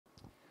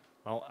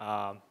Well,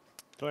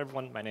 hello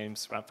everyone. My name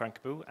is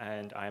Frank Bu,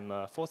 and I'm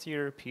a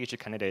fourth-year PhD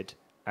candidate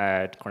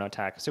at Cornell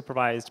Tech,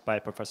 supervised by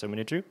Professor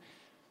Miniju.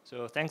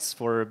 So thanks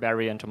for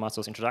Barry and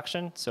Tommaso's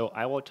introduction. So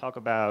I will talk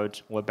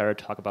about what Barry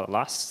talked about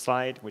last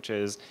slide, which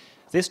is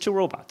these two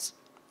robots.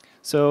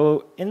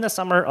 So in the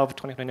summer of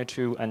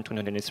 2022 and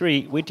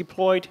 2023, we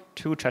deployed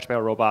two trash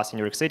barrel robots in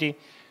New York City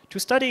to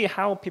study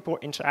how people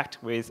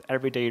interact with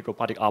everyday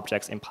robotic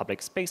objects in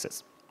public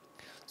spaces.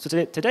 So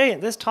today,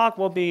 this talk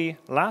will be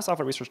less of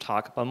a research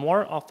talk, but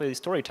more of a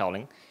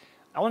storytelling.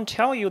 I want to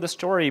tell you the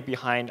story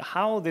behind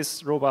how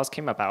these robots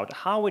came about,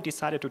 how we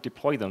decided to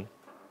deploy them,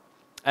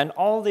 and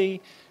all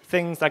the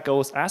things that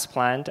goes as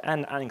planned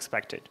and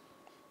unexpected.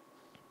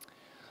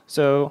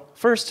 So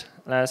first,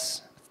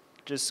 let's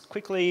just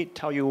quickly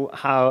tell you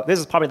how, this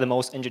is probably the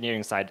most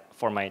engineering side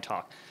for my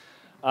talk.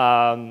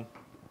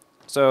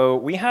 So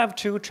we have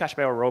two trash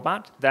barrel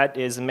robot that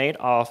is made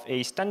of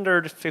a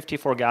standard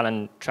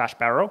 54-gallon trash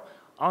barrel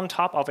on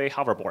top of a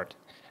hoverboard.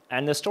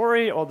 And the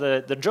story or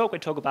the joke we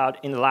talk about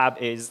in the lab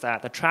is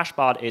that the trash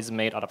bot is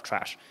made out of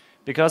trash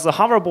because the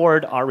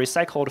hoverboard are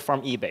recycled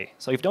from eBay.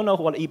 So if you don't know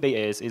what eBay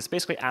is, it's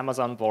basically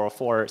Amazon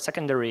for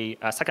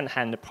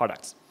second-hand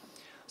products.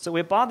 So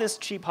we bought this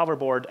cheap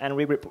hoverboard and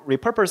we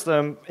repurposed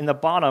them in the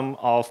bottom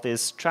of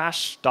this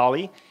trash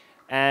dolly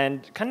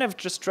and kind of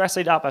just dress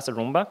it up as a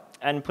Roomba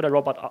and put a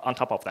robot on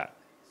top of that.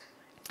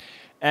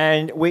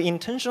 And we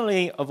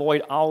intentionally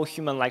avoid all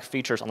human-like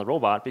features on the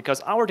robot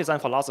because our design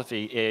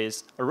philosophy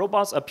is a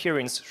robot's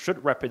appearance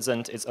should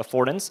represent its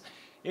affordance.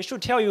 It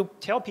should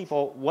tell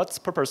people what's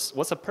the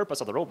purpose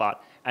of the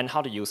robot and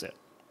how to use it.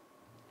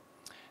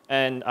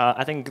 And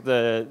I think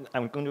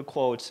I'm going to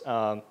quote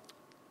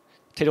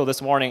title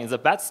this morning, the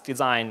best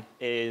design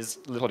is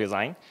little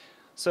design.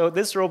 So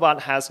this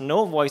robot has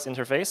no voice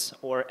interface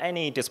or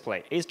any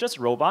display. It's just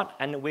robot,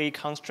 and we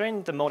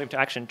constrain the mode of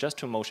interaction just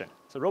to motion.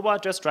 So the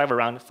robot just drive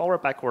around,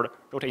 forward, backward,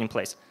 rotate in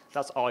place.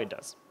 That's all it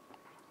does.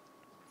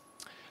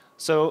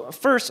 So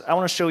first, I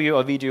want to show you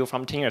a video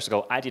from 10 years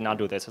ago. I did not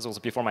do this. This was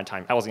before my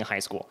time. I was in high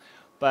school.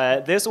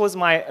 But this was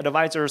my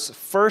advisor's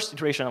first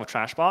iteration of a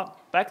trashbot.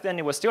 Back then,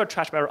 it was still a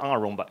trash barrel on a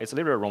Roomba. It's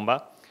literally a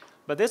Roomba.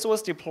 But this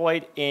was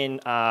deployed in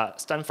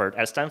Stanford,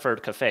 at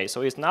Stanford Cafe.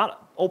 So it's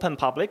not open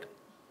public.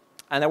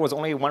 And there was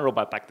only one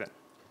robot back then.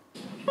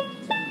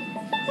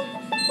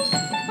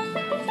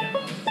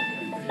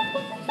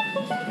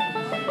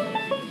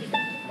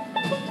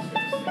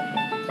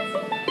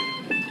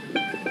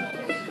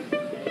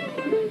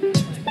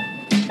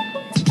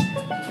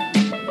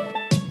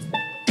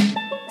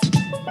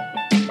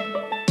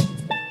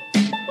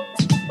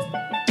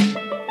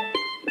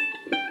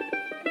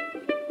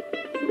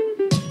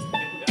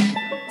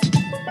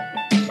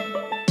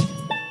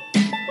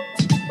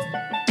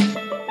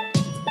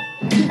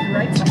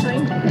 Right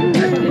behind you.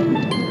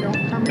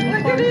 Don't come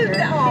any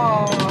closer.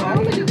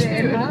 Oh, look at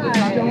that.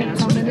 Don't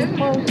come any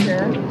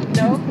closer.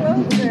 No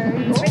closer.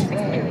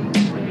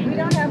 We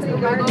don't have any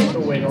garbage.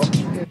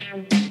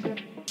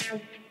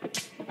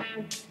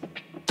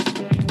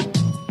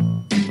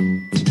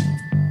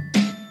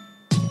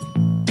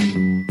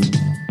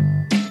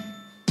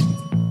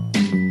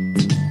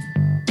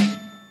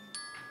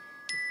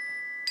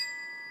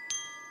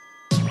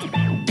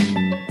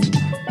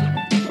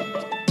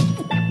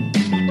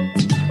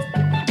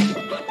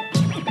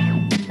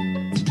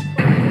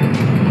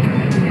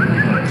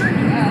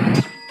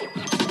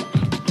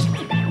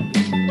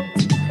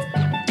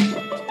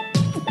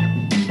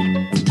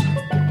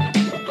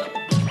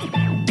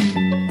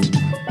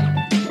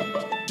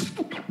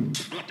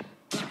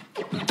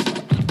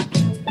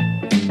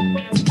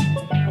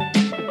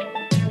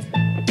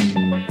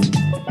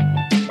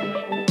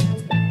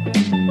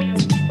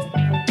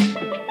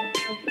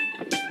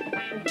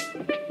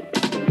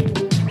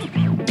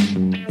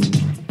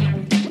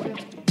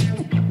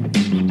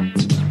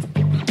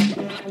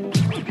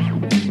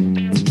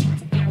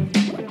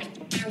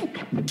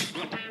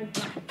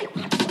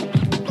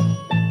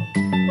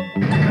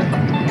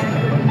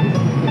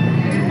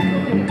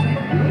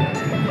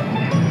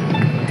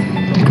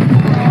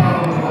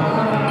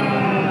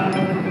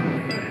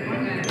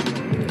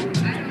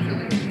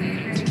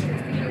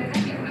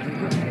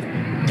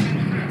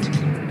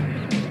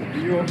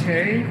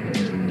 Okay?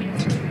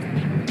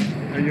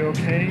 Are you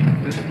okay?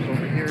 This is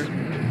over here.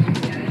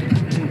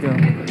 Here you go.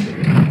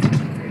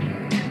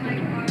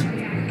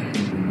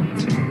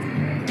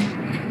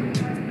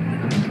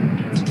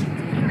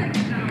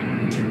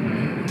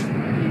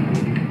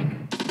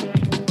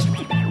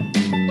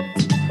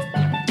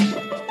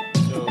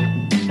 So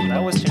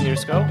that was 10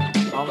 years ago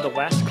on the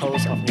west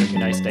coast of the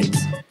United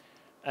States.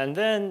 And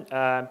then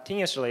 10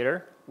 years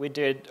later, we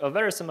did a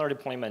very similar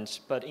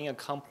deployment, but in a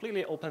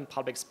completely open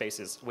public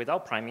spaces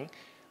without priming.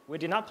 We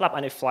did not put up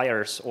any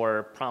flyers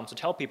or prompts to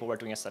tell people we're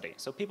doing a study.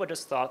 So people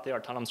just thought they are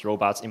autonomous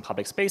robots in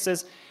public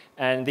spaces,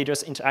 and they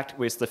just interact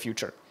with the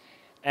future.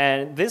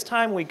 And this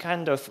time, we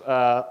kind of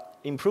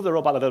improved the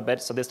robot a little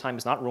bit. So this time,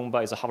 it's not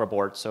Roomba, it's a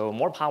hoverboard. So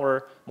more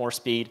power, more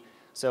speed.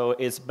 So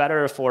it's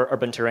better for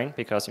urban terrain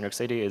because New York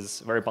City is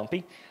very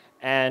bumpy.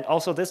 And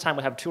also this time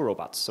we have 2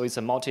 robots, so it's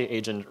a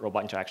multi-agent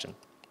robot interaction.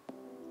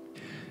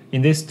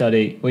 In this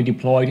study, we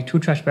deployed 2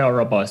 trash barrel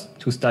robots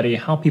to study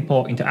how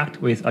people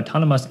interact with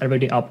autonomous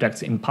everyday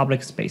objects in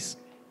public space.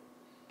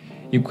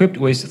 Equipped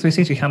with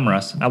 360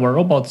 cameras, our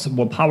robots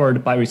were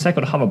powered by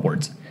recycled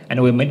hoverboards,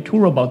 and we made 2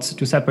 robots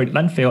to separate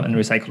landfill and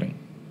recycling.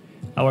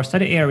 Our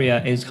study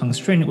area is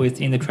constrained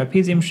within the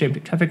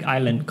trapezium-shaped traffic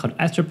island called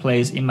Astor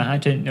Place in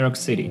Manhattan, New York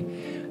City.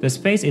 The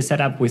space is set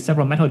up with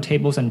several metal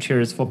tables and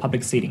chairs for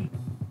public seating.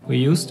 We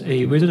used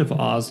a Wizard of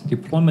Oz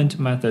deployment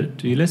method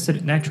to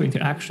elicit natural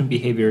interaction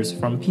behaviors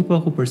from people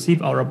who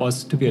perceive our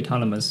robots to be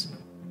autonomous.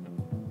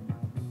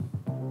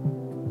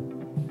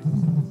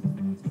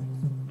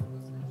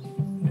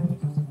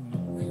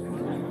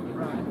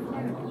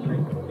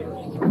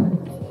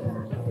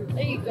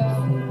 There you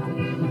go.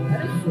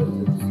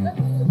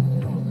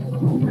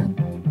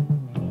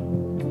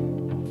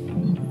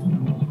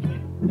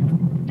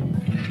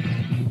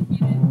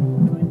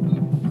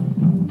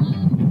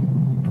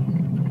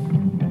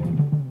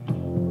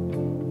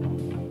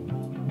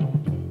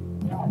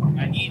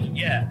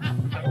 Yeah.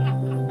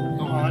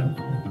 Come on.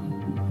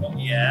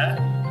 Yeah.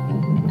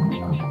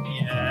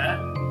 Yeah.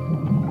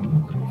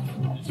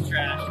 There's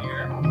trash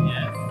here.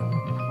 Yes.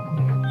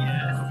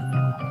 Yes.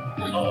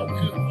 Oh,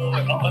 good boy.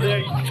 Oh, there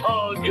you go.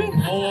 Oh, good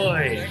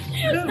boy.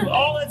 Good.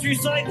 Oh, that's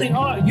recycling.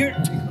 Oh,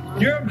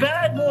 you're a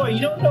bad boy.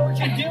 You don't know what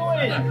you're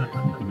doing.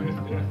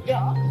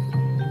 Yeah.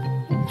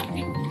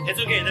 It's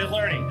okay. They're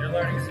learning. They're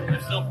learning. So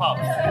they're still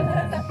pups.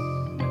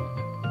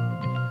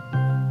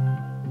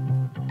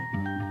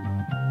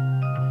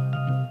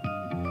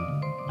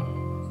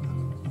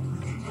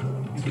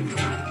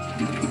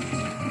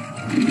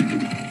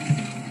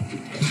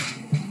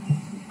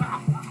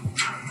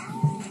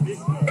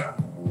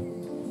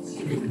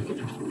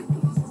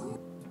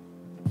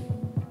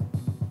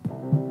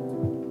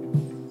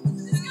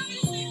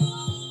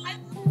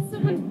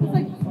 Someone was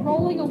like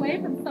rolling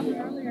away from someone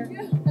earlier,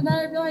 and then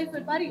I realized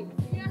they're buddies.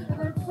 And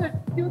they're to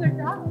do their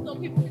job, so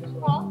people can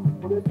call.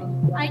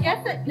 I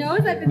guess it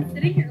knows I've been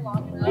sitting here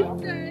long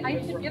enough. I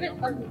should give it a.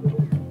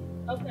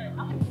 Okay.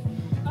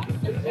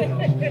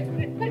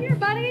 Come here,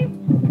 buddy.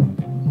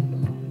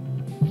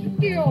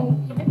 Thank you.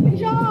 Good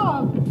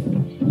job.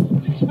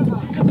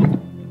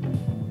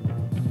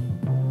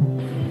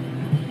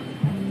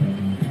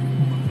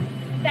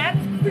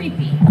 That's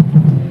creepy.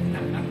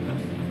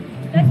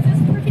 That's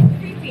just freaking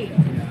creepy.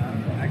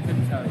 I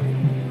couldn't tell you.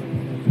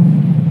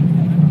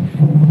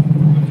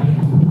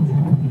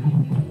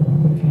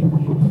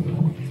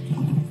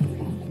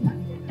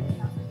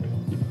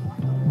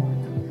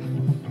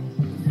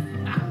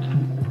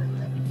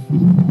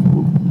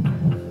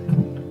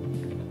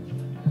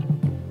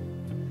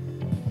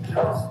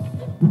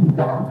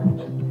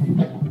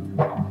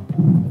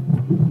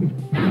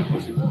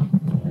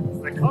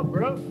 It's the cup,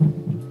 bro.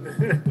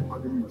 I'll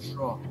give you a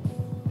straw.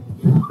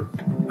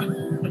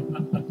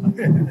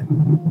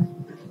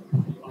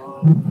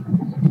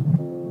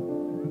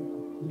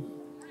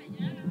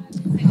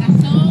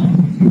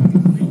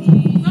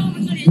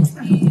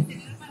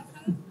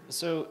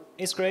 So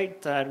it's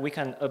great that we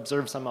can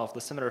observe some of the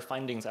similar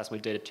findings as we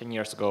did 10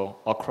 years ago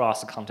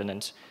across the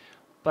continent.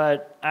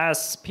 But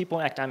as people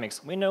in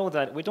academics, we know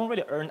that we don't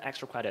really earn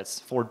extra credits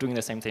for doing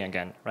the same thing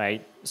again,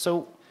 right?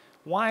 So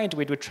why do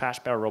we do trash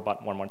barrel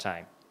robot one more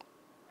time?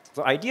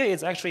 The idea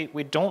is actually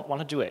we don't want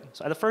to do it.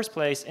 So at the first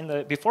place,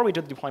 before we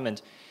do the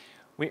deployment,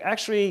 we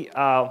actually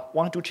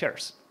want to do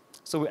chairs.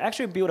 So we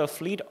actually built a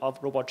fleet of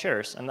robot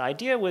chairs, and the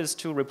idea was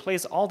to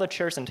replace all the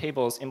chairs and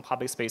tables in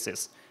public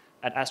spaces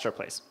at Astor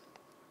Place.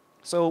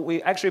 So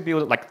we actually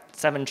built like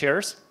 7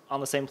 chairs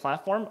on the same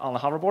platform on the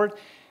hoverboard,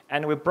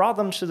 and we brought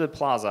them to the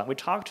plaza. We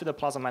talked to the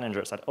plaza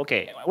managers, said,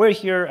 okay, we're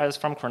here as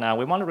from Cornell,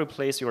 we want to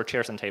replace your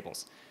chairs and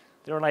tables.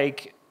 They were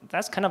like,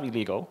 that's kind of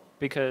illegal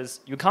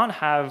because you can't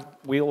have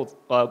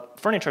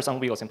furniture on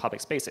wheels in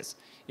public spaces.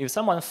 If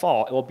someone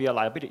falls, it will be a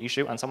liability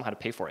issue and someone had to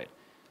pay for it.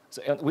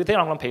 So they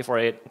don't want to pay for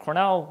it.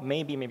 Cornell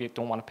maybe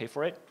don't want to pay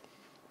for it.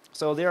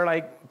 So they're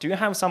like, do you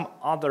have some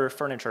other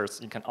furniture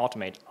you can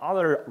automate,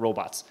 other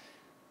robots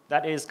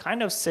that is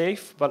kind of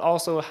safe, but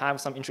also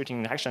have some interesting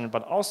interaction,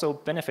 but also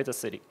benefit the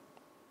city?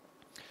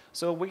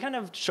 So we kind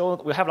of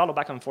showed, we have a lot of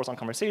back and forth on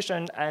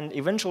conversation, and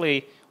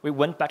eventually we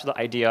went back to the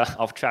idea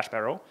of trash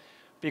barrel,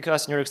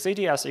 because New York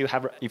City,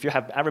 if you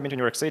have ever been to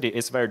New York City,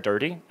 it's very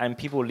dirty, and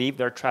people leave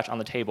their trash on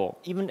the table,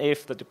 even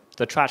if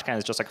the trash can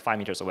is just like 5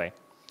 meters away.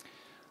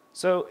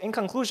 So in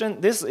conclusion,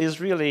 this is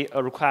really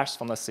a request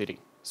from the city.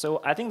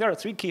 So I think there are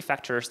 3 key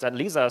factors that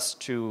leads us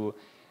to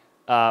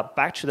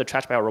back to the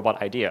trash barrel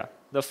robot idea.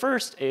 The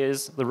first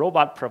is the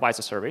robot provides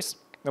a service,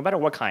 no matter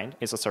what kind,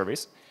 it's a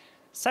service.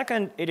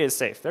 Second, it is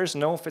safe. There's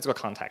no physical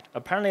contact.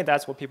 Apparently,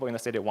 that's what people in the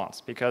city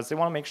want, because they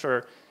want to make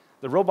sure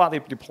the robot they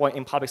deploy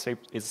in public space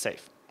is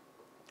safe.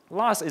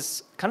 Last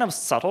is kind of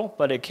subtle,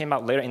 but it came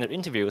out later in the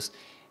interviews,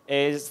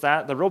 is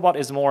that the robot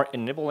is more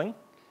enabling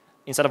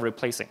instead of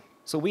replacing.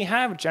 So we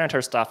have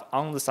janitor staff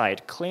on the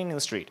side cleaning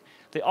the street.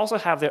 They also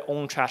have their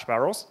own trash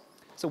barrels.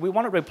 So we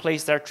want to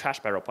replace their trash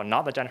barrel, but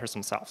not the janitors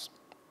themselves.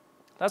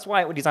 That's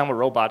why we designed a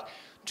robot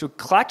to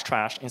collect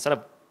trash instead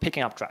of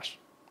picking up trash.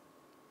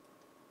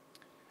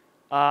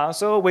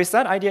 So with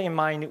that idea in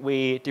mind,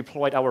 we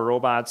deployed our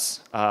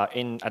robots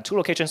at 2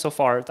 locations so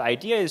far. The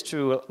idea is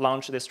to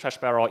launch this trash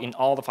barrel in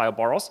all the 5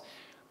 boroughs.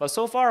 But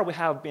so far, we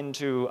have been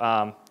to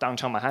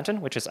downtown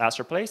Manhattan, which is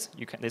Astor Place.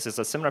 This is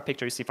a similar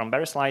picture you see from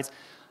Barry's slides.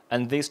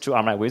 And these 2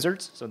 are my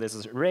wizards. So this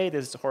is Ray,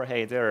 this is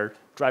Jorge. They're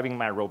driving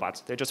my robots.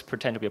 They just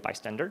pretend to be a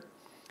bystander.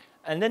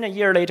 And then a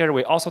year later,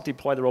 we also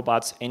deployed the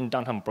robots in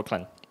downtown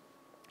Brooklyn.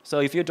 So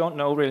if you don't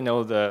really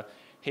know the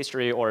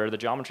history or the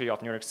geometry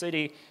of New York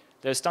City,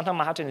 this downtown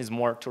Manhattan is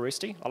more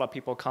touristy. A lot of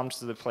people come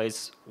to the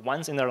place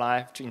once in their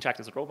life to interact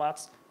with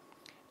robots.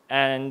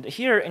 And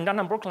here in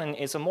downtown Brooklyn,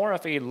 it's more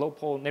of a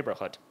local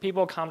neighborhood.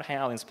 People come to hang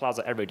out in this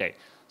plaza every day.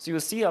 So you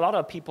see a lot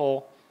of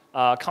people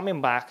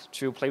coming back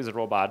to play with the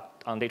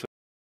robot on a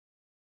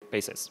day-to-day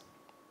basis.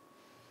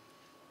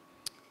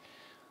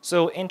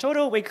 So in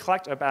total, we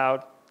collect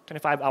about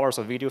 25 hours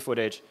of video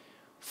footage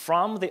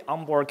from the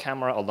onboard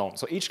camera alone.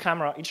 So each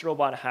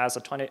robot has a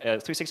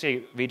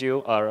 360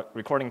 video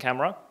recording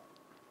camera,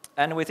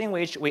 and within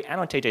which we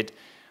annotated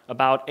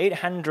about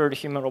 800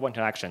 human-robot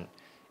interaction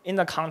in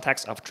the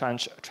context of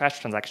trash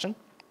transaction.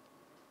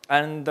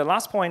 And the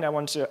last point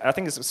I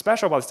think is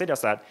special about this data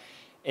set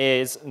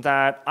is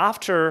that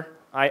after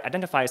I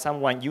identify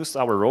someone used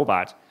our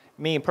robot,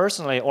 me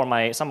personally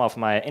or some of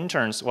my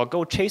interns will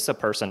go chase a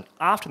person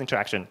after the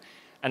interaction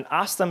and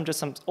ask them just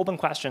some open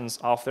questions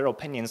of their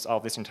opinions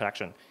of this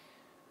interaction.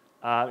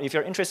 If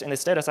you're interested in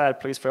this data set,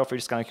 please feel free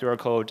to scan the QR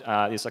code.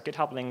 There's a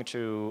GitHub link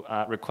to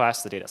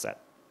request the data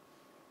set.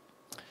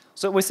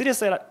 So with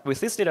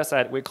this data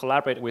set, we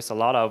collaborate with a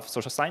lot of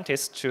social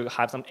scientists to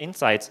have some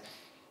insights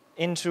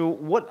into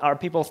what are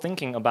people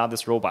thinking about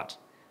this robot.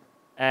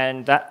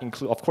 And that,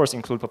 of course,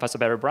 include Professor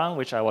Barry Brown,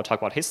 which I will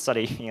talk about his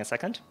study in a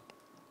second.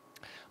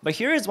 But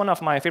here is one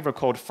of my favorite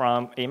quotes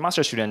from a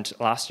master's student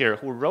last year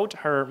who wrote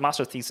her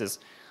master's thesis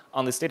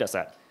on this data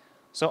set.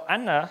 So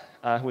Anna,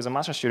 who is a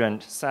master's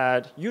student,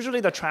 said,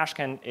 usually the trash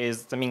can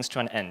is the means to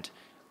an end.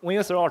 When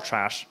you throw out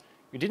trash,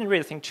 you didn't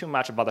really think too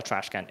much about the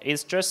trash can.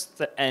 It's just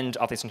the end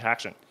of this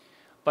interaction.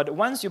 But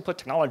once you put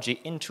technology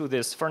into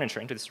this furniture,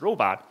 into this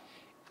robot,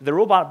 the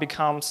robot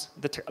becomes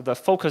the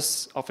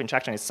focus of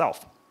interaction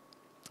itself.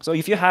 So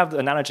if you have the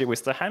analogy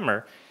with the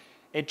hammer,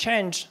 it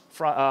changed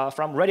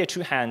from ready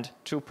to hand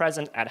to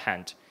present at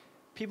hand.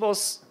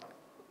 People's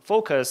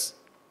focus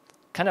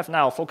kind of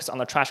now focus on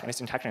the trash and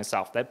its interaction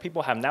itself that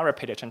people have never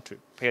paid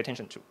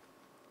attention to.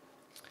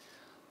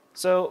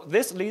 So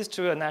this leads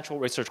to a natural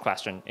research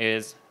question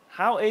is,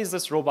 how is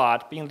this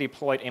robot being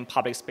deployed in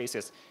public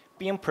spaces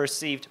being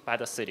perceived by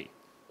the city?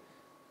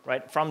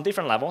 Right? From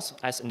different levels,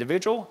 as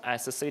individual,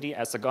 as a city,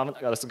 as a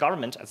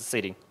government, as a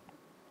city.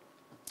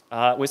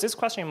 With this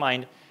question in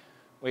mind,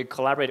 we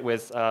collaborate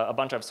with a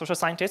bunch of social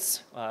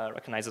scientists,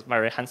 recognize a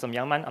very handsome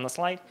young man on the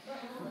slide.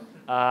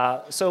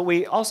 So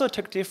we also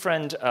took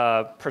different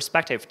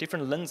perspectives,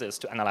 different lenses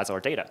to analyze our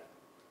data,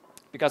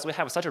 because we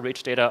have such a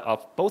rich data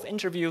of both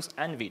interviews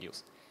and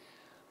videos.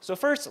 So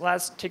first,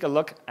 let's take a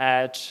look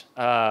at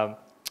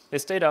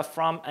this data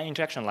from an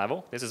interaction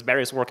level. This is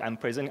Barry's work I'm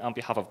presenting on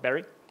behalf of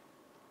Barry.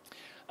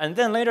 And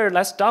then later,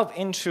 let's delve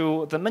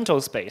into the mental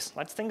space.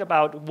 Let's think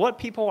about what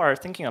people are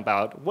thinking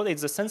about, what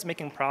is the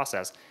sense-making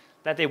process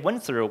that they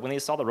went through when they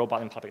saw the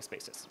robot in public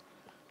spaces.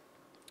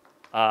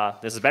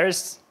 This is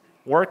Barry's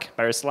work,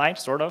 Barry's slide,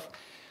 sort of.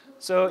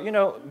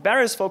 So,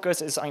 Barry's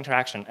focus is on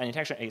interaction and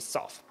interaction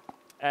itself.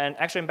 And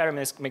actually, Barry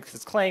makes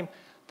this claim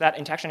that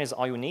interaction is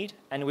all you need,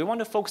 and we want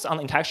to focus on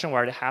interaction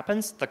where it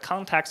happens, the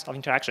context of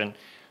interaction,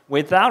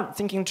 without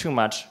thinking too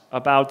much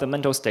about the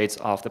mental states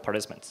of the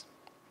participants.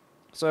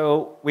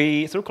 So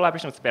through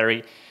collaboration with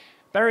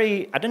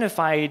Barry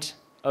identified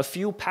a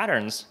few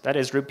patterns that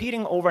is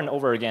repeating over and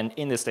over again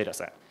in this data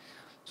set.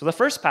 So the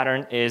first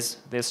pattern is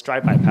this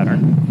drive-by pattern,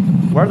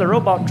 where the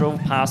robot drove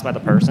past by the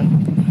person,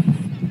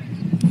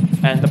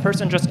 and the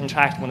person just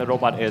interacts when the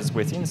robot is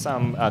within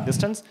some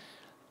distance,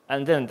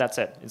 and then that's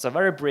it. It's a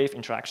very brief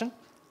interaction.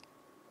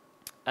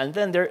 And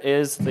then there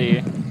is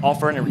the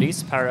offer and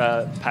release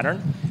pattern,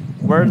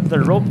 where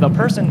the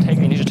person takes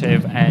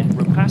initiative and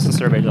requests a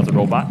survey of the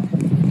robot.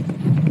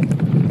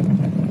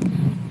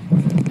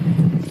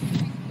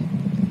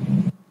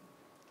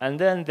 And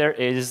then there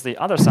is the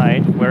other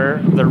side, where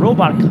the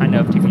robot kind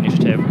of takes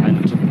initiative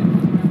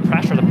and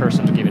pressure the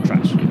person to give it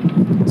trash.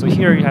 So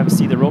here you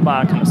see the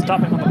robot kind of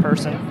stopping on the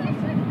person,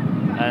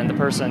 and the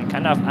person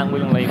kind of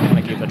unwillingly going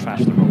to give the trash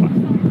to the robot.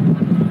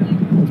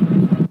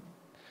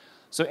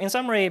 So in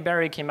summary,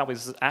 Barry came up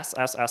with this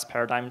SSS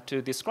paradigm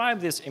to describe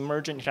this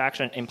emergent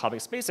interaction in public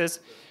spaces,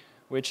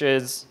 which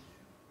is,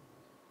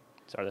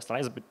 sorry, the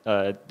slide is a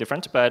bit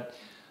different, but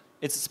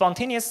it's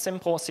spontaneous,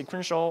 simple,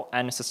 sequential,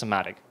 and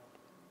systematic.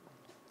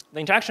 The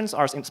interactions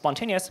are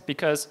spontaneous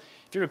because,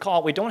 if you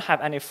recall, we don't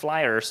have any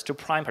flyers to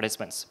prime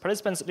participants.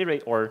 Participants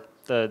literally, or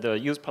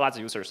the plaza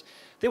users,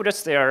 they were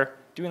just there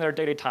doing their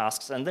daily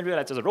tasks, and then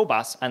realize there's a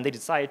robot, and they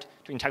decide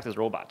to interact with the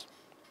robot.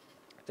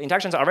 The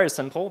interactions are very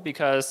simple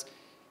because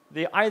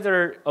they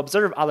either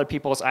observe other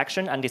people's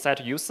action and decide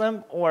to use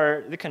them,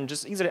 or they can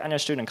just easily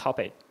understand and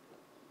copy.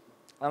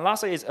 And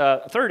lastly,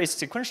 third is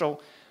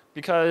sequential,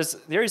 because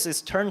there is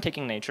this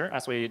turn-taking nature,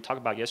 as we talked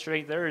about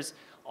yesterday.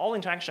 All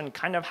interaction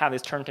kind of have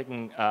this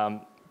turn-taking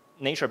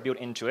nature built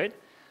into it.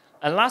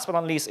 And last but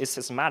not least, it's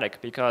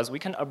systematic, because we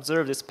can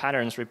observe these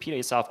patterns repeat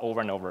itself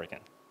over and over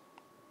again.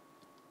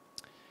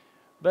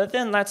 But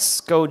then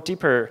let's go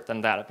deeper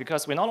than that,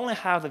 because we not only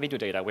have the video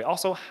data, we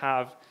also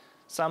have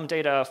some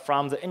data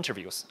from the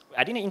interviews.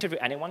 I didn't interview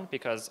anyone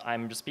because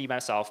I'm just be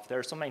myself.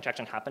 There's so many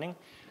interactions happening.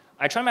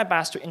 I try my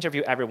best to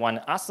interview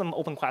everyone, ask them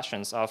open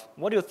questions of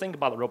what do you think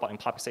about the robot in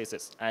public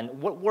spaces, and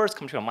what words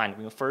come to your mind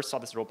when you first saw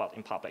this robot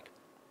in public.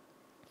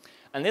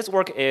 And this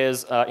work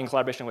is in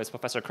collaboration with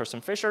Professor Kirsten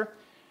Fisher,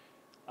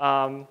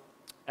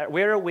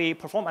 where we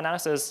perform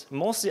analysis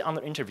mostly on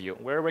the interview,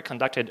 where we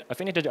conducted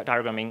affinity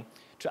diagramming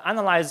to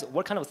analyze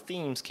what kind of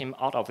themes came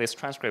out of this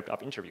transcript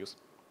of interviews.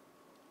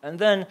 And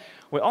then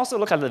we also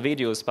look at the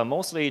videos, but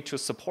mostly to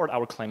support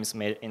our claims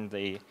made in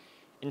the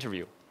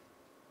interview.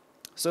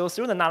 So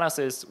through the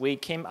analysis, we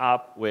came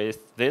up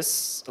with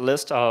this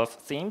list of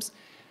themes.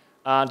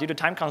 Due to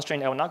time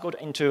constraint, I will not go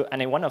into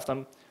any one of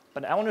them,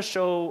 but I want to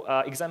show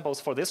examples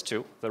for these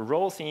two, the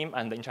role theme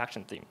and the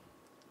interaction theme.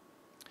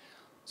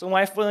 So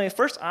when I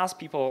first ask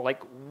people,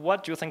 like,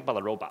 what do you think about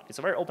the robot? It's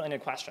a very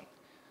open-ended question.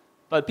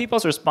 But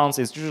people's response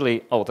is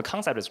usually, oh, the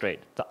concept is great.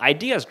 The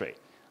idea is great.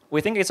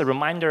 We think it's a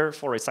reminder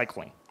for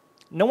recycling.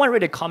 No one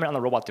really comment on the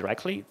robot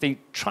directly. They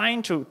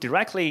trying to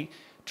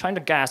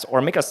guess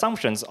or make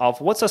assumptions of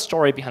what's the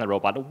story behind the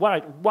robot.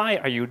 Why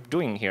are you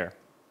doing here?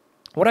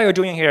 What are you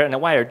doing here,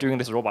 and why are you doing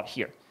this robot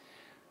here?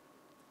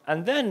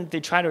 And then they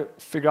try to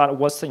figure out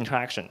what's the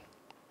interaction.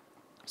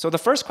 So the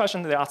first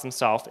question that they ask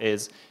themselves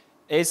is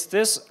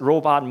this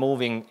robot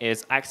moving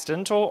is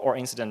accidental or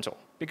incidental?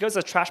 Because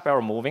the trash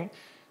barrel moving,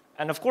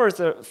 and of course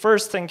the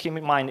first thing keep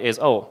in mind is,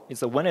 oh,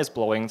 it's the wind is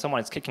blowing,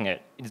 someone is kicking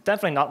it. It's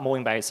definitely not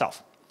moving by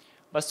itself.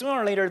 But sooner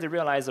or later they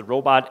realize the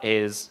robot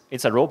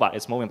it's a robot,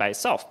 it's moving by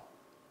itself.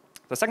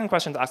 The second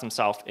question to ask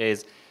themselves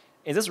is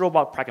this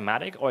robot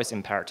pragmatic or is it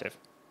imperative?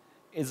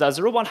 Does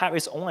the robot have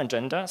its own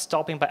agenda,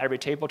 stopping by every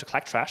table to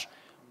collect trash?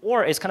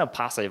 Or it's kind of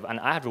passive and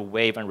I have to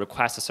wave and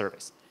request a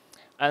service?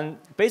 And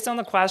based on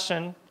the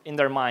question in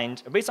their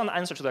mind, based on the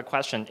answer to the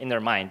question in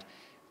their mind,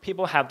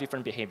 people have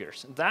different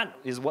behaviors. That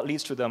is what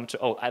leads to them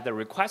to either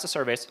request a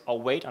service or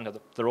wait until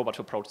the robot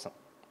to approach them.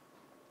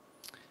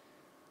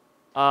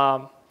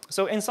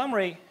 So in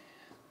summary,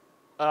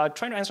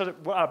 trying to answer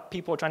what are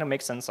people trying to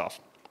make sense of.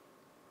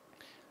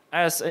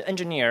 As an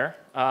engineer,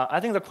 I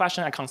think the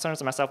question that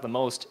concerns myself the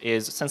most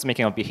is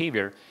sense-making of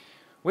behavior,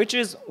 which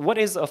is what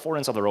is the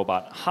affordance of the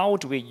robot? How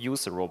do we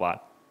use the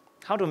robot?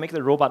 How do we make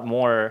the robot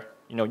more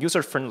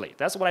user-friendly?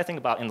 That's what I think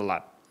about in the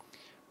lab.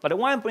 But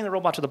when I bring the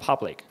robot to the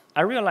public,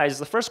 I realize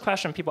the first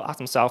question people ask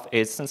themselves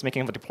is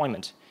sense-making of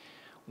deployment,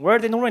 where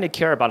they don't really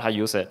care about how to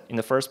use it in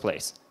the first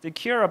place. They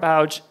care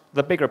about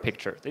the bigger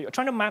picture. They're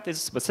trying to map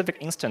this specific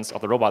instance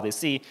of the robot they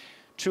see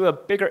to a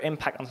bigger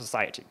impact on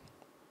society.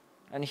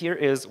 And here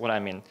is what I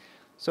mean.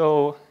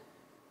 So,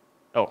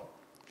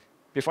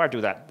 before I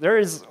do that, there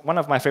is one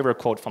of my favorite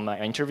quotes from my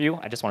interview.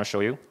 I just want to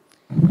show you.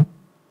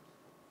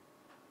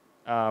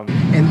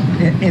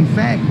 And in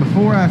fact,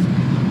 before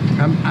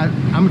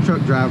I'm a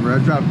truck driver. I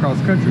drive across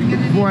country. But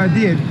before I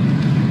did,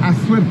 I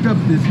swept up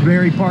this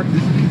very part.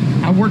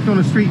 I worked on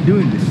the street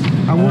doing this.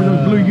 I wore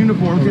those blue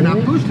uniforms and I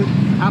pushed it.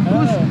 I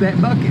pushed that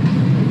bucket.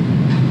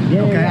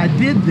 Okay, I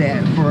did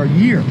that for a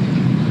year.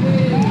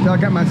 So I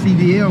got my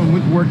CDL and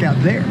went to work out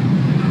there.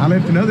 I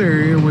left another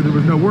area where there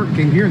was no work,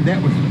 came here, and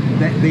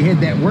they had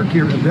that work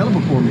here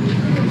available for me.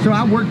 So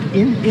I worked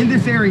in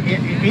this area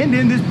and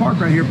in this park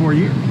right here for a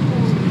year.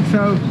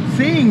 So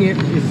seeing it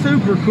is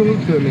super cool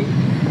to me.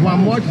 While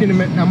I'm watching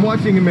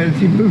him as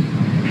he moves.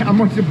 I'm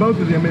watching both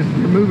of them as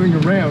they're moving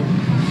around,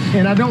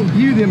 and I don't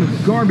view them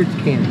as garbage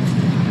cans.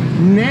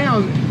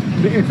 Now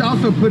it's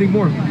also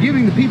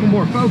giving the people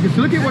more focus.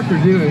 Look at what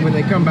they're doing when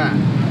they come by.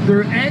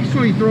 They're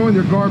actually throwing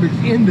their garbage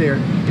in there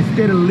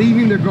instead of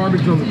leaving their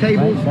garbage on the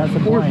tables,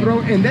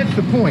 and that's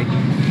the point.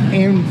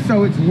 And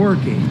so it's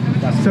working.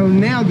 So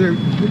now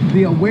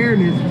the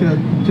awareness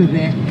to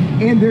that,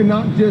 and they're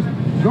not just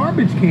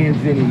garbage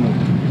cans anymore.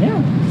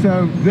 Yeah.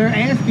 So they're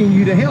asking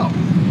you to help,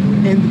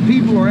 and the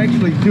people are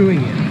actually doing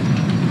it.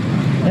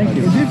 Thank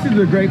you. This is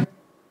a great.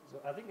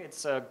 I think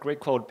it's a great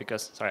quote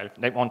because, sorry, I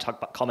don't want to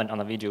comment on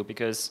the video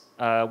because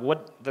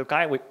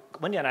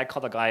Wendy and I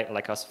call the guy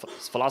like a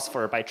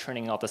philosopher by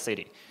turning out the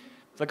city.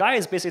 The guy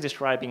is basically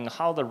describing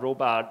how the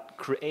robot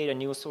create a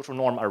new social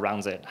norm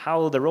around it,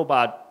 how the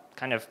robot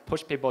kind of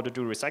push people to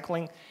do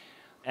recycling,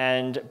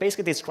 and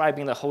basically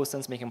describing the whole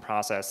sense-making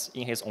process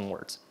in his own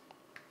words.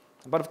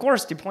 But of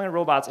course, deploying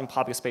robots in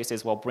public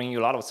spaces will bring you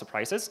a lot of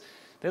surprises.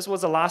 This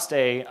was the last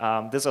day,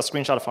 this is a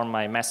screenshot from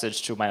my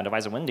message to my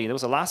advisor, Wendy. There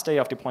was the last day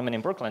of deployment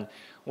in Brooklyn,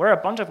 where a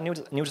bunch of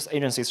news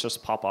agencies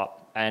just pop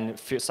up and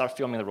start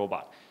filming the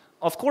robot.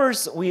 of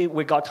course, we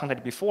got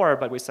contacted before,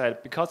 but we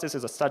said, because this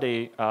is a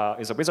study,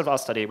 is a Wizard of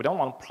Oz study, we don't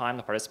want to prime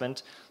the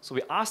participant, so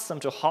we asked them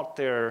to halt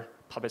their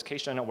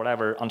publication or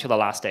whatever until the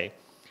last day.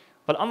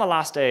 But on the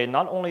last day,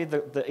 not only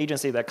the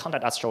agency that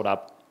contacted us showed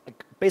up,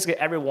 like basically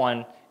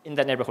everyone in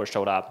that neighborhood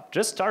showed up,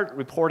 just started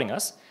reporting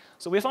us.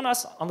 So we found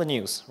us on the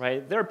news,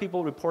 right? There are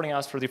people reporting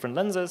us through different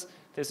lenses.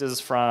 This is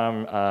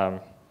from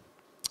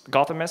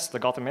Gothamist, the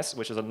Gothamist,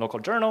 which is a local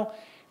journal.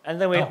 And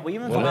then we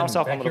even found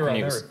ourselves on the local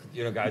news.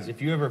 You know, guys,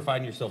 if you ever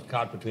find yourself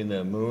caught between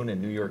the moon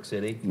and New York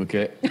City,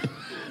 okay,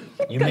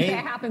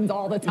 that happens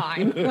all the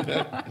time.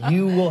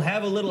 You will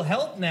have a little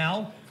help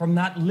now from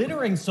not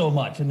littering so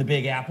much in the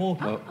Big Apple.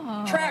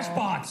 Trash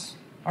bots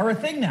are a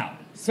thing now.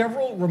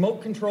 Several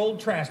remote-controlled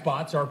trash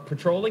bots are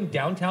patrolling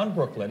downtown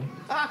Brooklyn.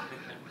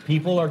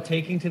 People are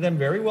taking to them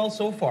very well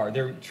so far.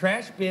 They're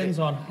trash bins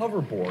on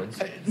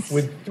hoverboards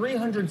with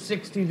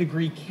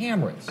 360-degree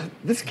cameras.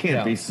 This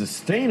can't be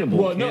sustainable.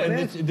 Well,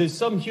 no, there's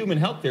some human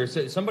help there.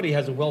 So somebody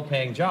has a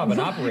well-paying job, an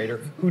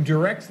operator, who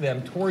directs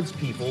them towards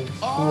people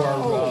who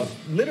are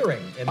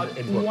littering in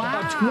Brooklyn.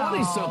 Wow.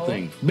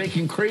 20-something,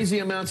 making crazy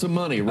amounts of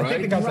money, right? I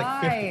think the guy's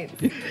like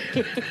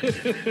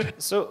 50.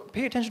 So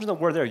pay attention to the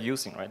word they're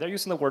using, right? They're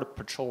using the word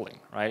patrolling,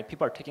 right?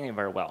 People are taking it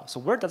very well. So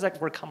where does that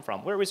word come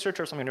from? We're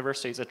researchers from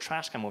universities, a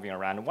trash can moving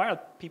around. Why are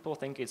people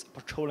think it's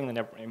patrolling the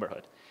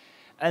neighborhood?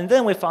 And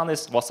then we found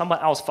this, well, someone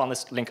else found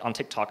this link on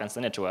TikTok and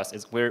sent it to us.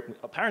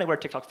 Apparently we're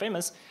TikTok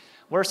famous,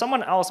 where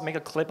someone else made a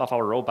clip of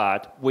our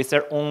robot with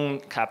their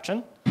own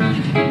caption. And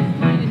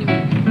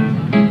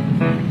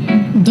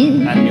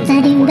music,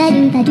 of course.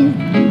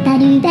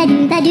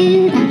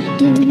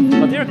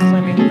 But they're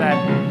claiming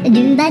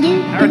that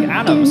Eric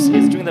Adams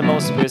is doing the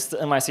most with the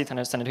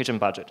NYC sanitation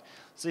budget.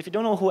 So if you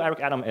don't know who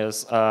Eric Adams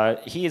is,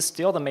 he is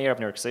still the mayor of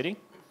New York City.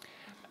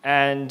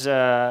 And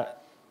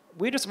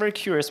we're just very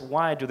curious,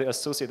 why do they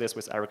associate this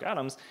with Eric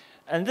Adams?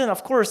 And then,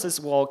 of course, this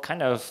will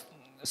kind of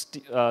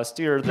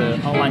steer the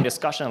online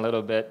discussion a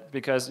little bit,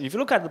 because if you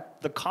look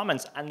at the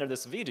comments under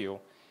this video,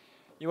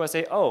 you will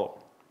say, oh,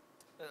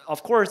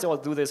 of course they will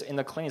do this in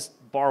the cleanest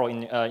borough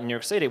in New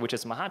York City, which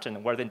is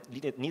Manhattan, where they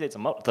need it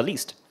the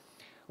least.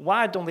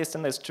 Why don't they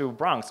send this to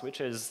Bronx,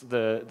 which is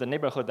the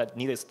neighborhood that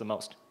needs it the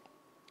most?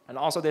 And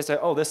also they say,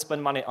 oh, they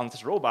spend money on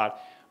this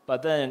robot,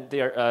 but then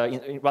they're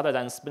rather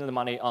than spending the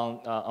money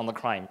on the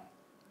crime.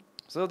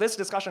 So this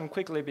discussion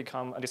quickly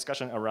became a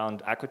discussion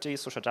around equity,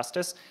 social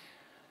justice.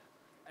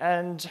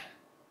 And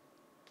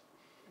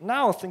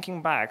now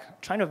thinking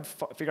back, trying to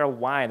figure out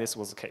why this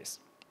was the case.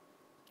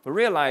 We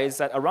realized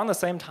that around the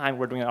same time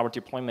we're doing our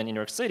deployment in New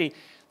York City,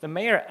 the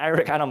mayor,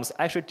 Eric Adams,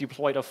 actually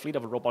deployed a fleet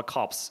of robot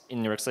cops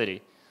in New York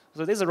City.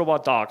 So these are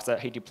robot dogs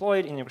that he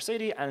deployed in New York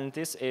City, and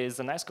this is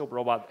the Nightscope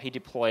robot he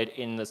deployed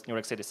in the New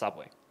York City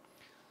subway.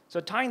 So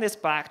tying this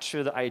back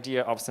to the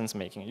idea of sense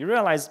making, you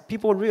realize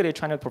people are really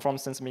trying to perform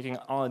sense making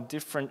on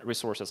different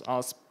resources, on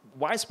a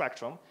wide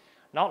spectrum,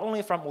 not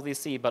only from what they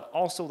see, but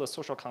also the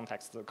social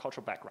context, the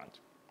cultural background.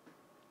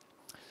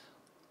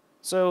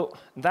 So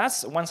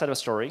that's one side of the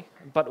story,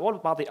 but what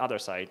about the other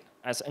side?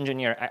 As an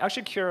engineer, I'm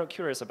actually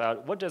curious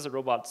about what does a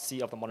robot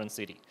see of the modern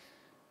city?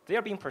 They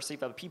are being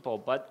perceived by the people,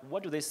 but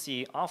what do they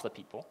see of the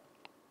people?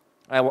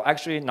 I will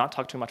actually not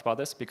talk too much about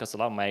this because a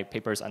lot of my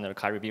papers are under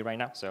Kai review right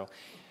now, so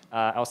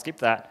I'll skip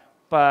that.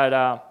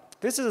 But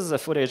this is the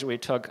footage we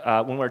took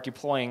when we were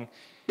deploying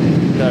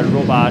the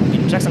robot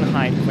in Jackson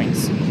Heights,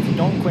 Queens. If you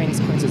don't know Queens,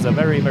 Queens is a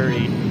very,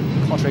 very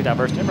culturally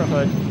diverse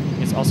neighborhood.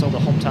 It's also the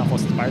hometown for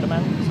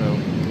Spider-Man, so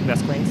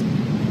that's Queens.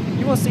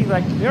 You will see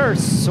like there are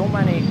so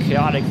many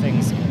chaotic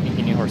things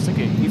in New York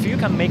City. If you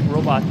can make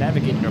robot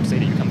navigate New York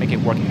City, you can make it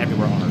work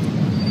everywhere on Earth.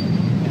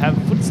 You have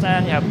food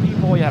stand, you have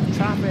people, you have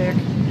traffic,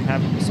 you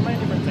have so many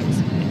different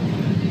things.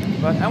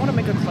 But I want to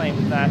make a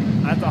claim that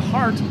at the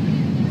heart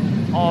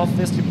of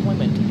this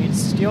deployment, it's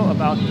still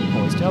about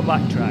people, it's still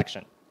about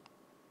interaction.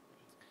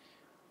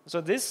 So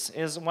this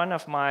is one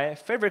of my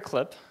favorite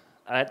clips.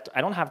 I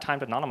don't have time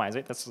to anonymize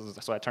it,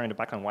 so I turn it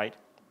back and white.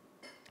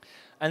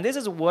 And this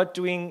is what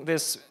doing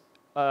this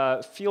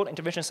field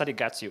intervention study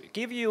gets you. It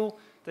gives you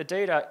the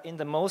data in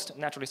the most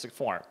naturalistic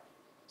form.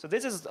 So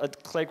this is a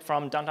clip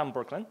from downtown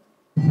Brooklyn.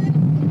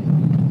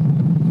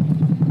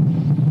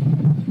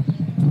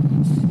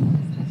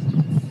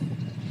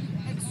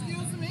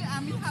 Excuse me,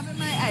 I'm having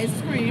my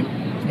ice cream.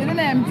 It is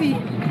empty.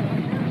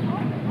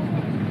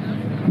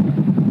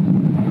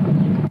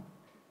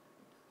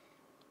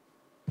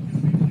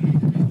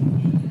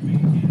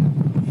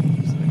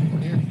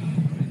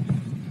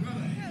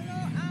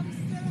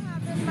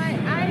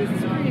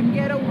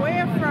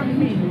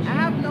 I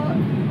have no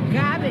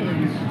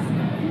garbage.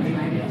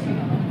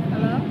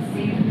 Hello?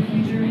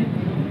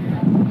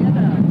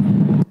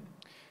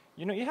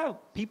 You know, you have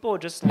people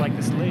just like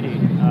this lady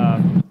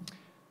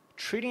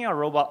treating a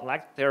robot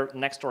like their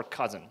next door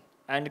cousin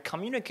and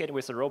communicate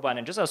with the robot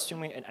and just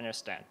assuming it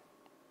understands.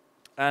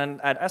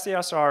 And at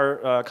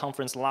SASR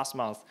conference last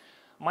month,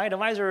 my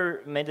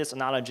advisor made this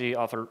analogy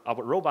of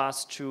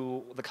robots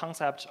to the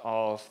concept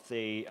of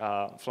the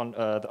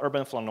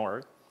urban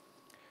flaneur,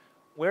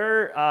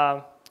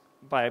 where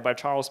by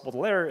Charles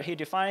Baudelaire, he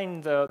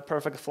defined the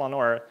perfect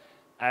flaneur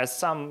as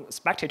some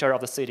spectator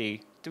of the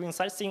city, doing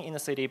sightseeing in the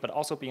city, but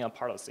also being a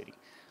part of the city.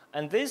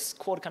 And this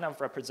quote kind of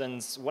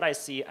represents what I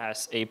see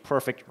as a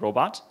perfect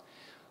robot.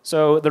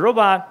 So the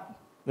robot,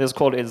 this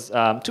quote is,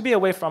 to be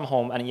away from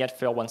home and yet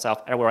feel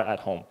oneself everywhere at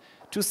home.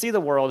 To see the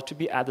world, to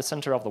be at the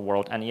center of the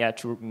world, and yet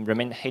to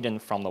remain hidden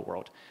from the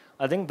world.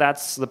 I think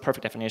that's the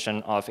perfect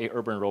definition of a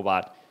urban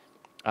robot,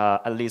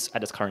 at least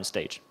at its current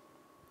stage.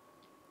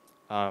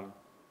 Do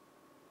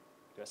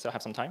I still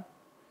have some time?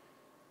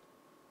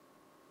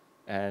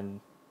 And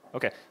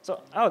OK,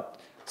 so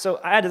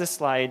I added this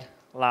slide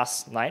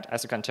last night.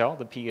 As you can tell,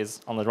 the P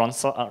is on the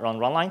run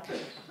line.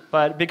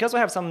 But because we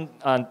have some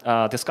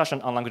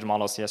discussion on language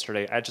models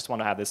yesterday, I just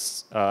want to have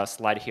this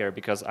slide here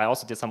because I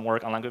also did some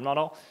work on language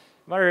model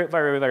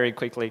very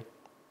quickly.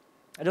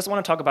 I just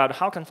want to talk about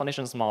how can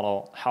foundations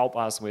model help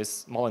us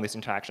with modeling this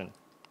interaction.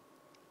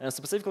 And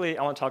specifically,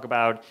 I want to talk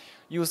about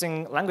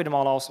using language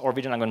models or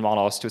vision language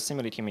models to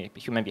simulate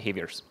human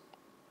behaviors.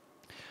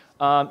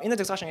 In the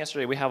discussion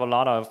yesterday, we have a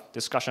lot of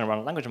discussion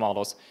around language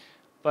models.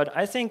 But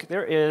I think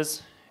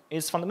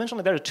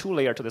fundamentally, there are two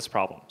layers to this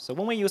problem. So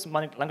when we use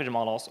language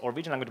models or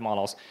vision language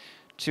models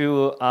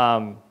to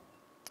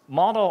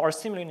model or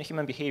simulate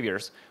human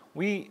behaviors,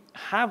 we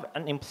have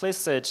an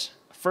implicit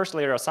first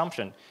layer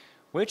assumption,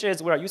 which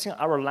is we are using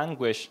our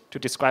language to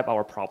describe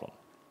our problem.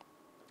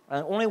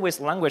 And only with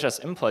language as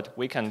input,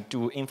 we can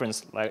do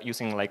inference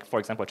using, for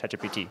example,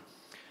 ChatGPT.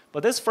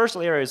 But this first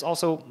layer is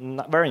also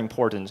very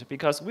important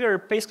because we are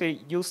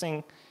basically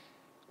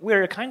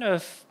we're kind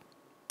of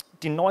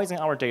denoising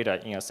our data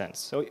in a sense.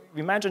 So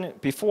imagine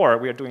before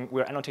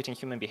we're annotating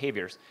human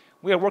behaviors.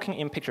 We are working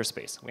in picture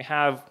space. We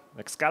have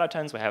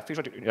skeletons, we have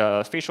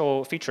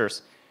facial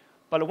features.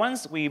 But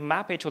once we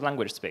map it to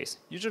language space,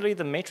 usually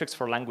the matrix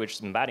for language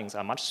embeddings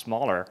are much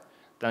smaller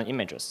than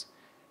images.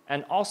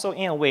 And also,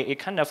 in a way, it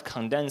kind of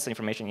condenses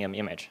information in an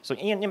image. So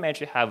in an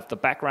image, you have the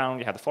background,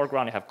 you have the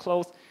foreground, you have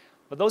clothes.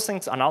 But those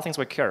things are not things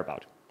we care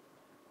about.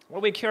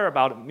 What we care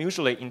about,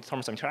 usually in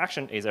terms of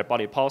interaction, is their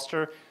body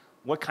posture,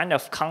 what kind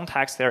of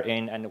context they're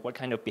in, and what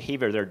kind of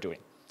behavior they're doing.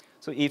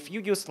 So if you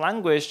use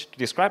language to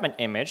describe an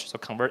image, so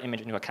convert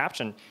image into a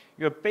caption,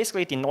 you're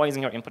basically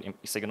denoising your input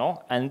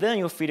signal, and then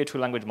you feed it to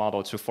a language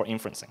model for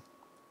inferencing.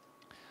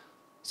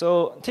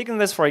 So taking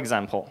this for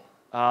example,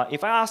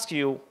 if I ask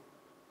you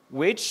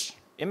which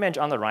image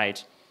on the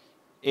right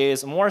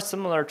is more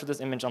similar to this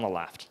image on the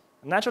left,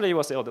 naturally you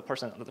will say, oh, the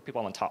people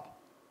on the top.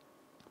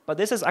 But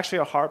this is actually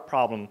a hard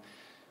problem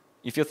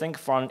if you think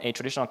from a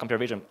traditional computer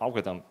vision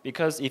algorithm.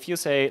 Because if you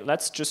say,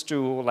 let's just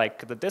do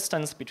the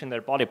distance between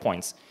their body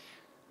points,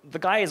 the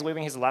guy is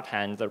waving his left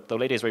hand, the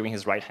lady is waving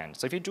his right hand.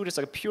 So if you do this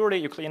purely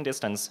Euclidean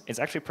distance, it's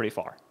actually pretty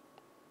far.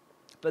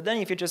 But then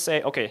if you just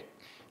say, OK,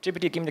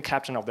 GPT, give me the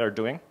caption of what they're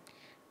doing,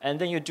 and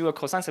then you do a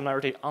cosine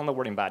similarity on the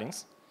word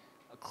embeddings,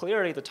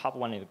 clearly the top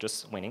one is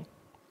just winning.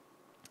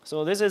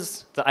 So this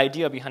is the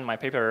idea behind my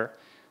paper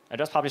I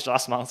just published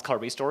last month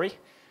called Restory.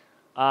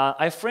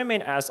 I frame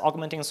it as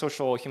augmenting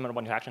social human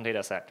interaction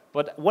data set.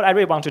 But what I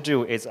really want to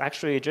do is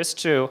actually just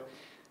to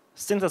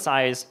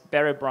synthesize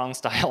Barry Brown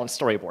style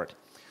storyboard.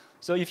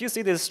 So if you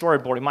see this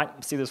storyboard, you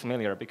might see this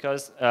familiar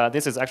because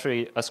this is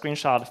actually a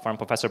screenshot from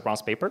Professor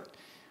Brown's paper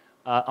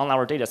on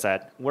our data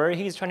set, where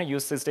he's trying to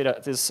use this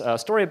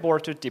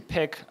storyboard to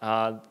depict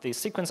the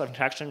sequence of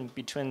interaction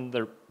between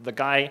the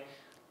guy,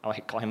 I'll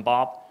call him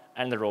Bob,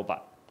 and the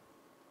robot.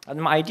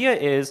 And my idea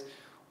is,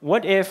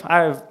 what if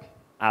I have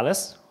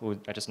Alice, who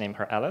I just named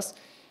her Alice.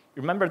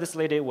 Remember, this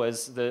lady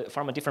was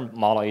from a different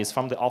model, is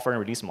from the offer and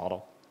release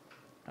model.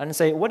 And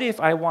say, what if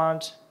I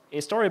want a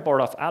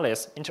storyboard of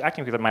Alice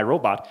interacting with my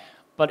robot,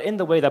 but in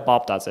the way that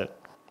Bob does it?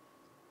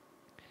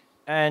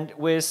 And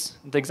with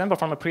the example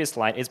from a previous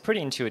slide, it's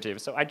pretty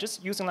intuitive. So I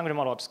just use a language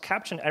model to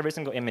caption every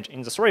single image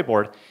in the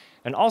storyboard,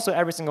 and also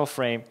every single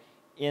frame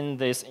in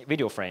this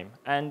video frame.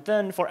 And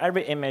then for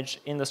every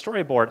image in the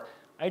storyboard,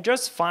 I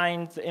just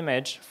find the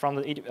image from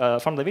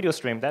the video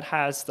stream that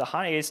has the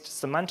highest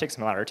semantic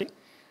similarity.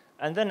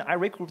 And then I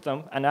regroup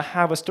them, and I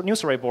have a new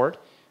storyboard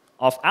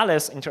of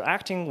Alice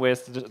interacting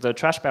with the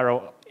trash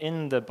barrel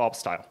in the Bob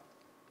style.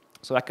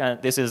 So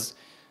this is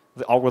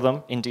the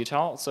algorithm in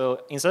detail.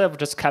 So instead of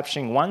just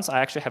capturing once, I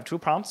actually have two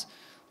prompts.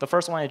 The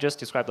first one, I just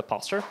describe the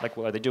posture, like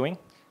what are they doing?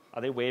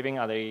 Are they waving?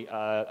 Are they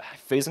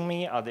facing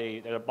me? Are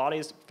their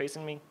bodies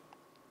facing me?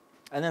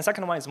 And then the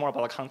second one is more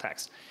about the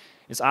context.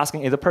 It's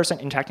asking, is the person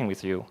interacting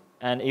with you?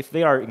 And if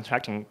they are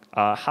interacting,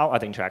 how are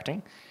they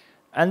interacting?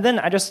 And then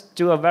I just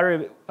do a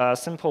very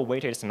simple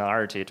weighted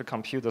similarity to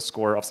compute the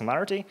score of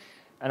similarity.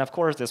 And of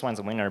course, this one's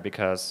a winner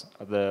because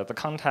the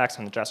context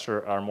and the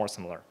gesture are more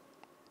similar.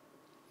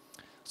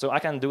 So I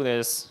can do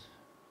this.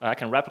 I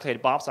can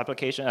replicate Bob's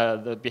application,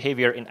 the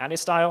behavior in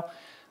Alice style.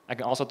 I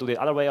can also do the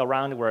other way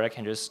around, where I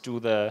can just do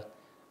the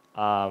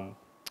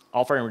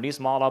offer and release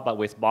model, but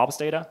with Bob's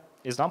data.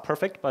 It's not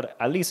perfect, but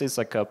at least it's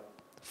like a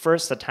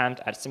first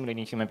attempt at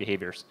simulating human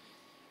behaviors.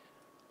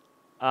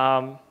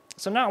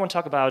 So now I want to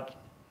talk about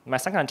my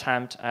second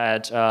attempt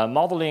at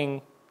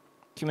modeling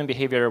human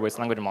behavior with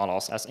language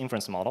models as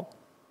inference model.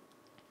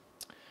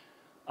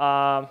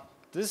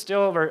 This is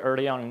still very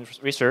early on in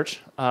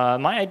research.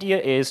 My idea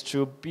is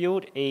to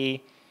build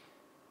a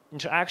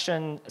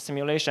interaction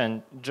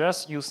simulation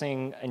just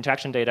using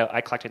interaction data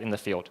I collected in the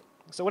field.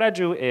 So what I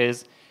do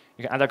is,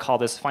 you can either call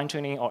this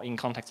fine-tuning or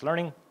in-context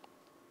learning,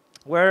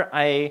 where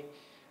I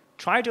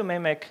try to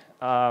mimic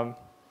the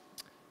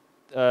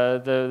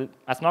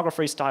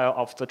ethnography style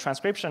of the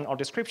transcription or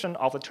description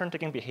of the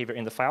turn-taking behavior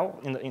in the file,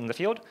 in the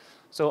field.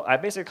 So I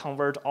basically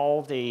convert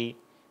all the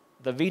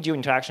video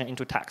interaction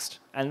into text.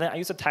 And then I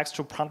use the text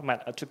to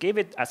prompt to give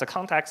it as a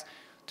context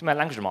to my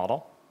language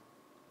model.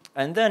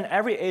 And then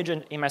every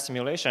agent in my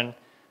simulation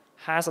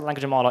has a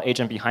language model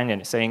agent behind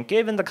it saying,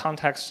 given the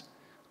context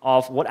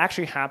of what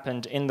actually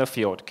happened in the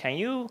field, can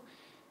you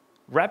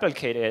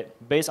replicate it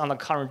based on the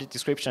current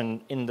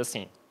description in the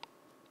scene?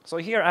 So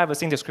here I have a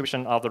scene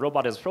description of the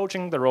robot is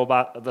approaching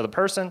the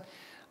person,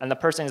 and the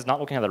person is not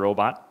looking at the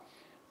robot.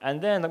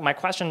 And then my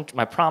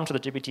prompt to the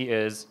GPT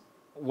is,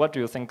 what do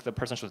you think the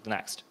person should do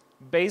next?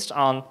 Based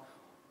on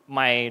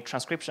my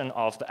transcription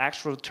of the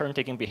actual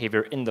turn-taking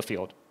behavior in the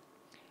field.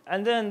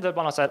 And then the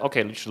model said,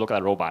 OK, you should look at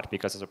the robot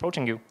because it's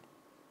approaching you.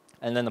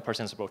 And then the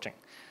person is approaching.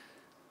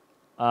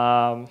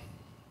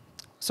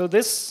 So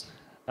this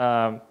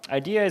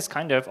idea is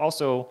kind of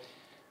also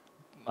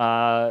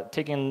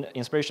taking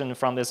inspiration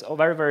from this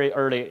very, very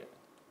early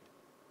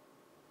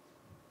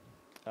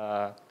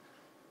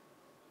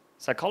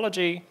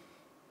psychology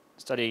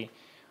study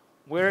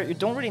where you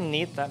don't really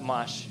need that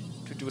much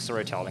to do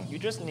storytelling. You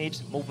just need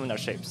movement of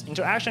shapes.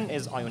 Interaction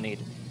is all you need.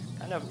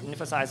 Kind of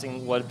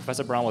emphasizing what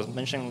Professor Brown was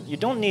mentioning. You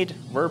don't need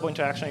verbal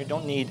interaction. You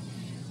don't need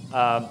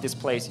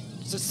displays.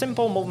 Just a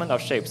simple movement of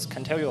shapes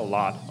can tell you a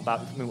lot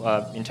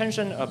about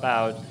intention,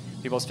 about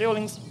people's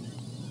feelings.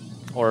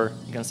 Or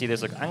you can see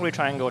there's an angry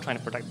triangle trying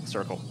to protect the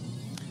circle.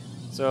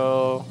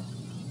 So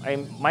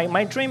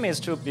my dream is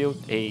to build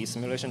a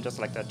simulation just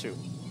like that too.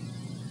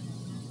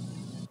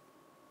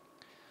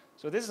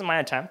 So this is my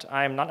attempt.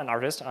 I'm not an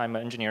artist. I'm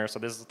an engineer, so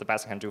this is the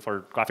best I can do for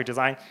graphic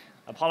design.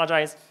 I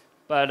apologize.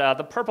 But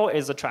the purple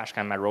is the trash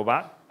can, my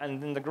robot.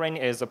 And then the green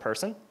is the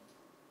person.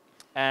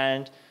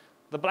 And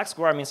the black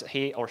square means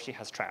he or she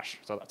has trash.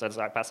 So that's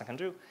the best I can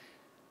do.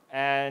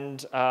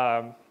 And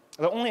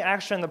the only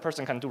action the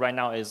person can do right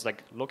now is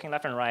like looking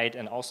left and right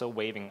and also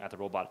waving at the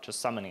robot, just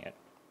summoning it.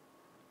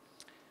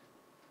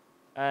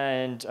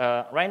 And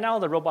right now,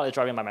 the robot is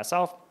driving by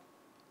myself.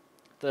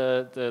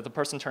 The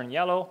person turned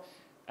yellow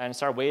and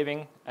started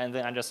waving. And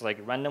then I just like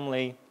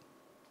randomly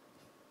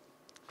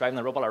driving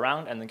the robot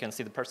around, and then you can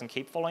see the person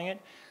keep following it.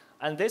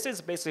 And this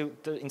is basically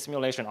the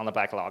simulation on the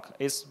backlog.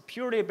 It's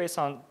purely based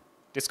on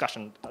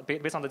discussion,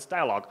 based on this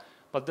dialogue.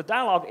 But the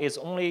dialogue is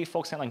only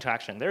focusing on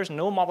interaction. There's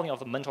no modeling of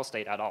the mental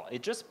state at all.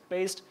 It's just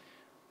based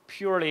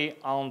purely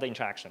on the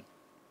interaction.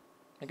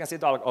 You can see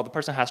the dialogue, oh, the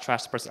person has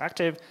trash, the person is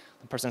active,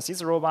 the person sees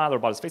the robot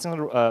is facing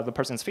the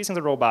person is facing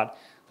the robot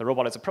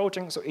is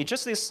approaching. So it's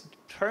just this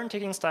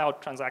turn-taking style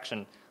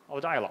transaction of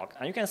the dialogue.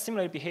 And you can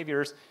simulate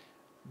behaviors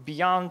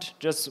beyond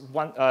just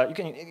one,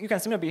 you can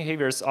simulate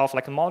behaviors of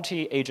like a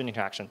multi-agent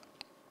interaction.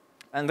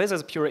 And this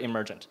is pure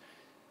emergent,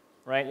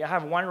 right? You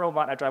have one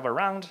robot that drive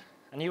around,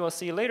 and you will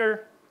see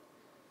later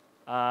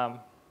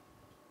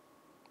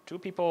two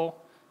people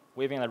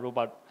waving at a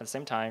robot at the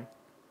same time.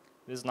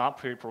 This is not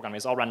pre-programmed,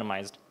 it's all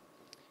randomized.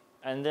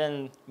 And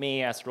then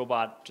me as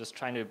robot just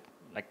trying to,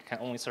 like, can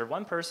only serve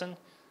one person.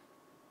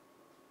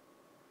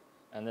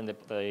 And then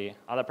the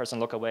other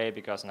person look away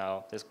because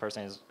now this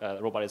person is, the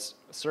robot is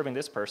serving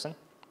this person.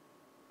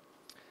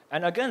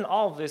 And again,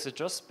 all of this is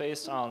just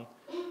based on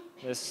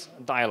this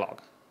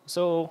dialogue.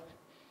 So,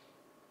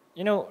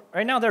 you know,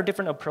 right now there are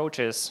different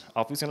approaches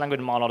of using language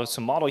models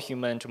to model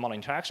human, to model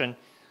interaction.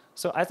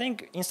 So I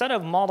think instead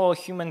of model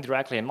human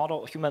directly and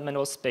model human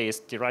mental space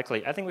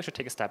directly, I think we should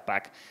take a step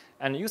back.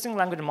 And using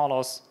language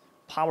models'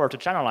 power to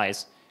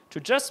generalize,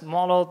 to just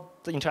model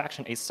the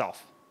interaction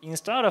itself.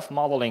 Instead of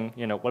modeling,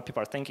 you know, what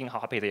people are thinking, how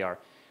happy they are,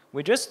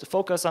 we just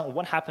focus on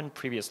what happened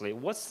previously.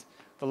 What's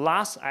the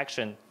last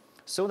action,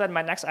 so that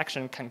my next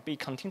action can be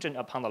contingent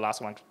upon the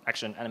last one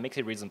action and make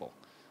it reasonable.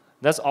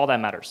 That's all that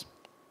matters.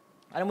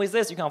 And with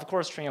this, you can, of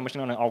course, train your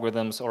machine learning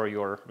algorithms or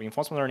your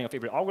reinforcement learning or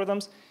favorite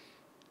algorithms.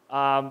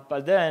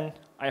 But then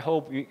I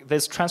hope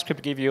this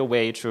transcript gives you a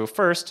way to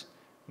first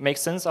make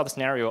sense of the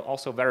scenario,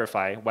 also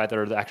verify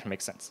whether the action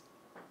makes sense.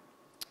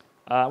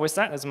 With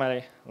that, is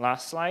my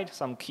last slide,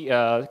 some key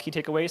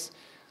takeaways.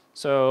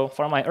 So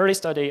for my early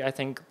study, I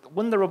think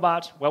when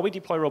we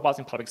deploy robots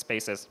in public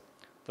spaces,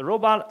 the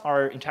robots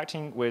are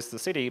interacting with the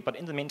city, but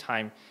in the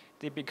meantime,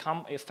 they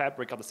become a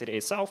fabric of the city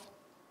itself.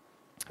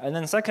 And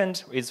then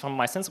second is from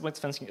my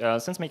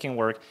sense-making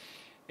work,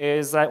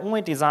 is that when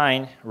we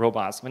design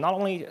robots, we not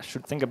only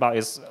should think about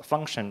its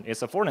function,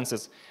 its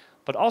affordances,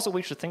 but also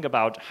we should think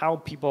about how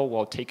people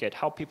will take it,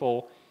 how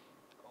people,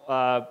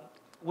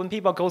 when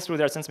people go through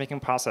their sense-making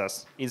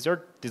process, is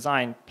their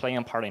design playing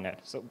a part in it?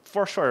 So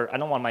for sure, I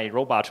don't want my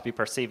robot to be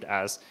perceived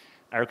as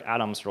Eric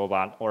Adams'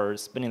 robot or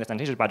spending the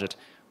sanitation budget.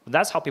 But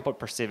that's how people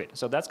perceive it.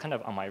 So that's kind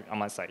of on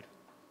my side.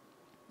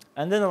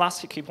 And then the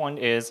last key point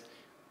is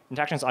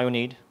interaction is all you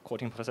need,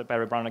 quoting Professor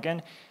Barry Brown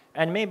again.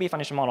 And maybe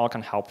foundation model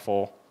can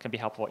be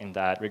helpful in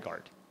that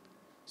regard.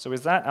 So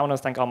with that, I want to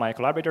thank all my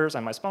collaborators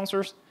and my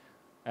sponsors,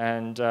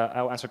 and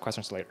I will answer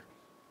questions later.